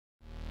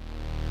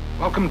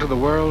Welcome to the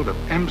world of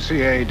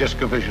MCA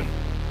DiscoVision.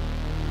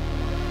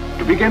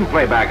 To begin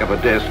playback of a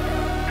disc,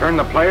 turn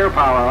the player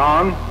power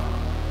on,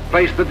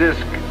 place the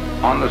disc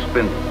on the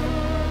spindle.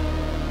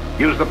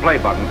 Use the play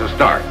button to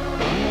start.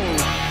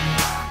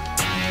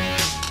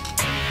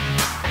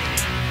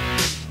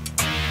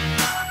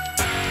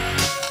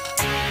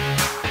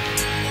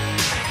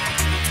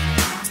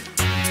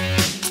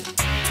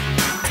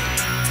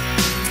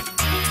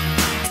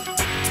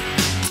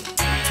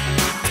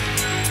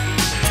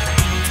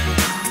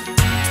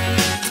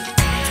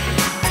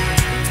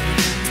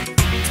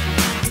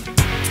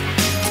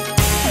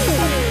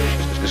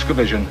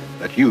 DiscoVision,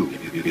 that you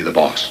be the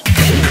boss.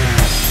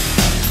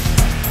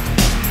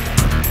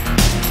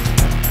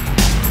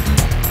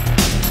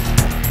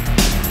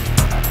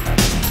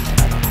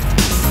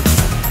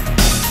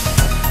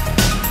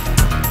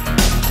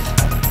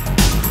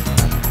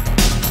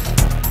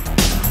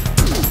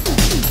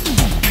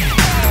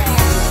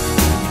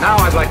 Now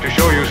I'd like to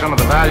show you some of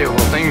the valuable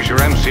things your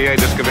MCA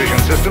DiscoVision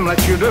system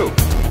lets you do.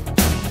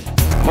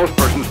 Most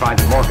persons find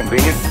it more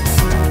convenient.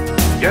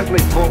 Gently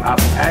pull up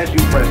as you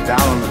press down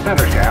on the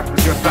center shaft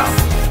with your thumb.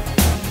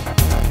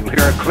 You'll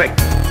hear a click.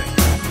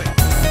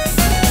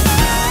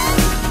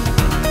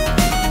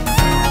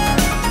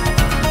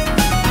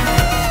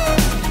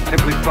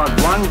 Simply plug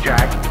one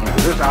jack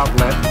into this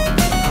outlet.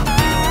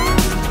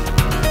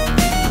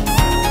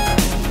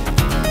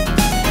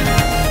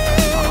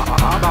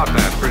 How about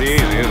that? Pretty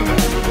easy, isn't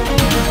it?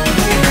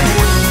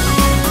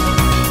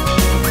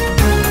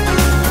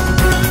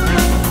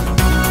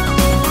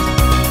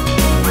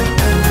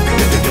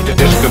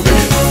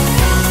 DiscoVision.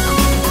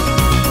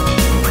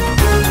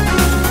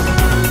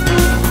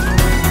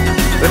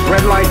 This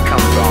red light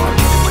comes on.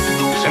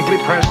 Simply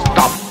press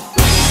stop.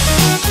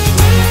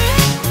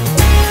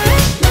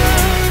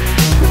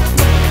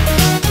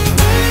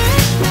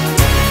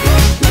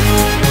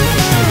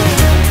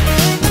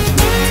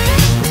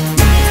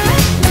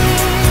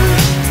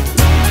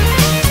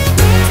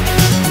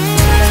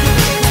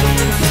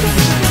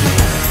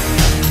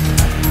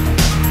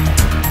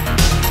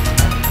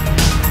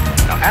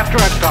 After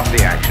I've stopped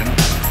the action,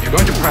 you're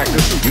going to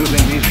practice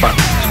using these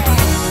buttons.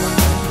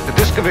 The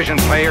DiscoVision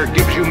player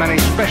gives you many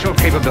special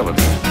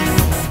capabilities.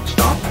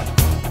 Stop,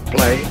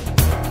 play,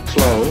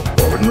 slow,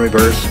 forward and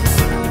reverse.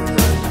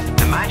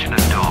 Imagine a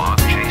dog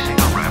chasing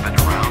a rabbit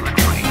around a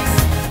tree.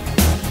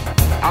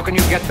 How can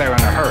you get there in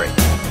a hurry?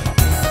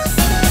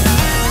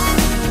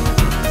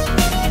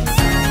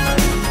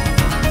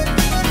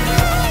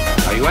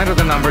 Now you enter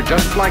the number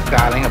just like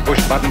dialing a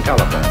push-button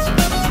telephone.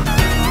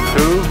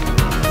 2,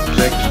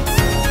 6,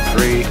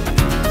 3,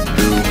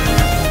 2,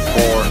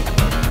 4,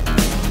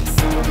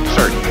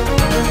 search.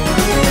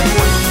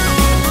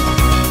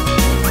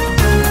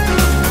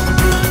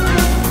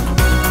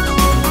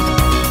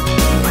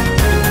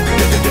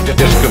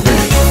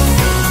 DiscoVision.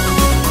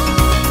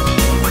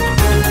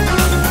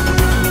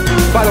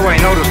 By the way,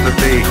 notice that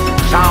the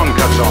sound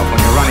cuts off when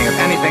you're running at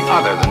anything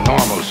other than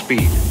normal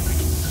speed.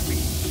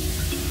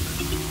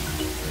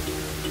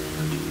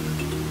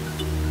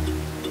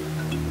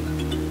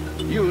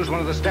 Use one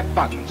of the step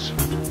buttons.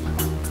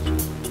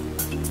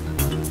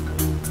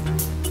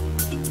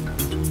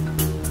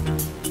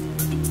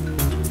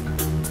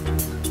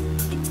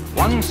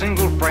 One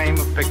single frame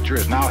of picture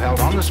is now held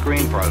on the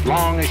screen for as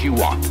long as you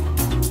want.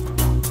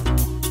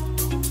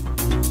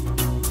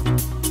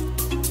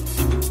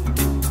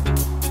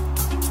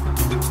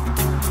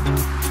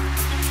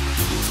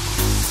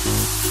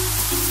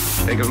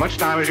 Take as much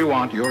time as you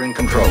want, you're in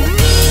control.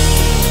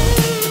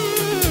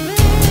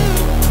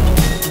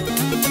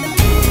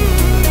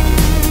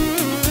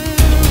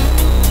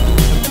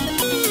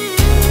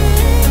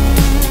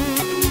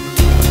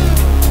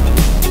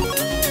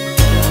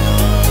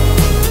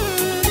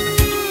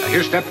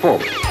 Here, step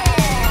forward.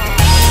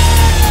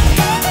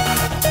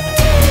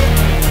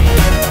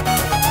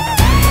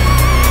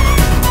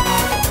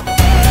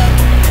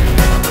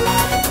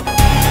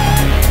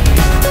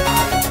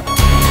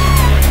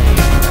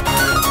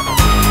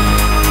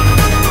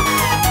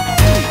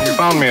 You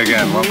found me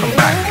again. Welcome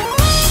back.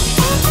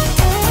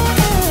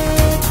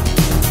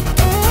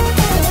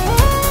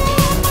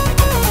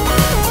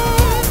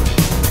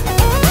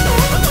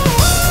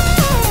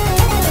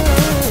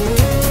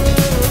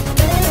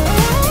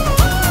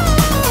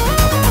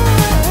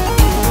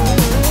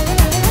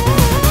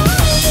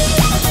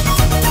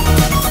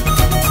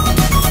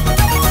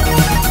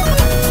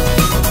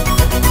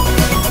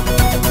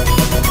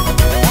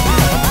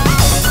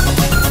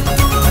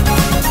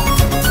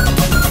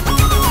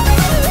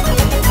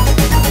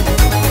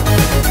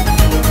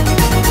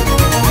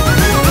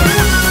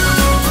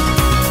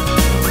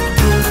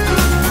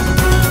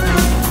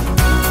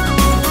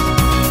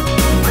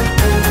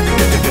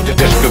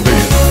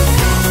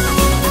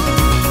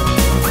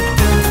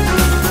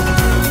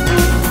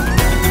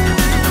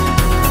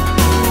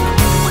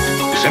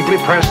 Simply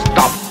press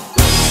stop.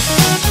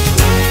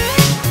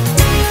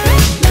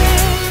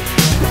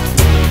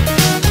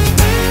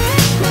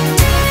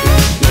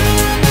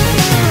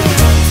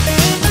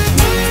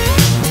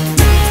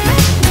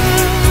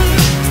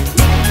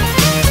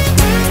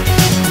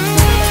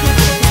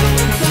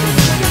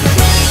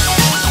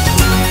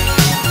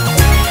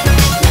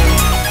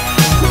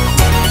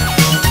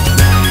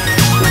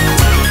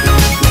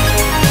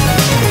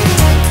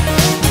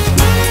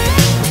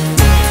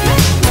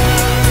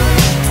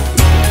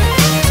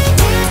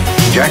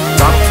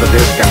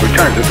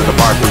 it to the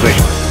bar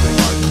position.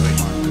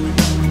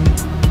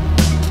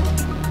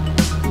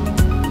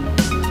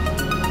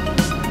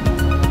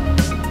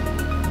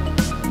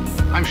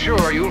 I'm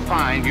sure you'll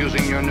find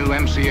using your new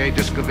MCA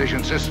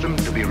DiscoVision system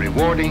to be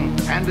rewarding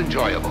and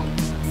enjoyable.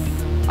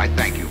 I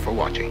thank you for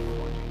watching.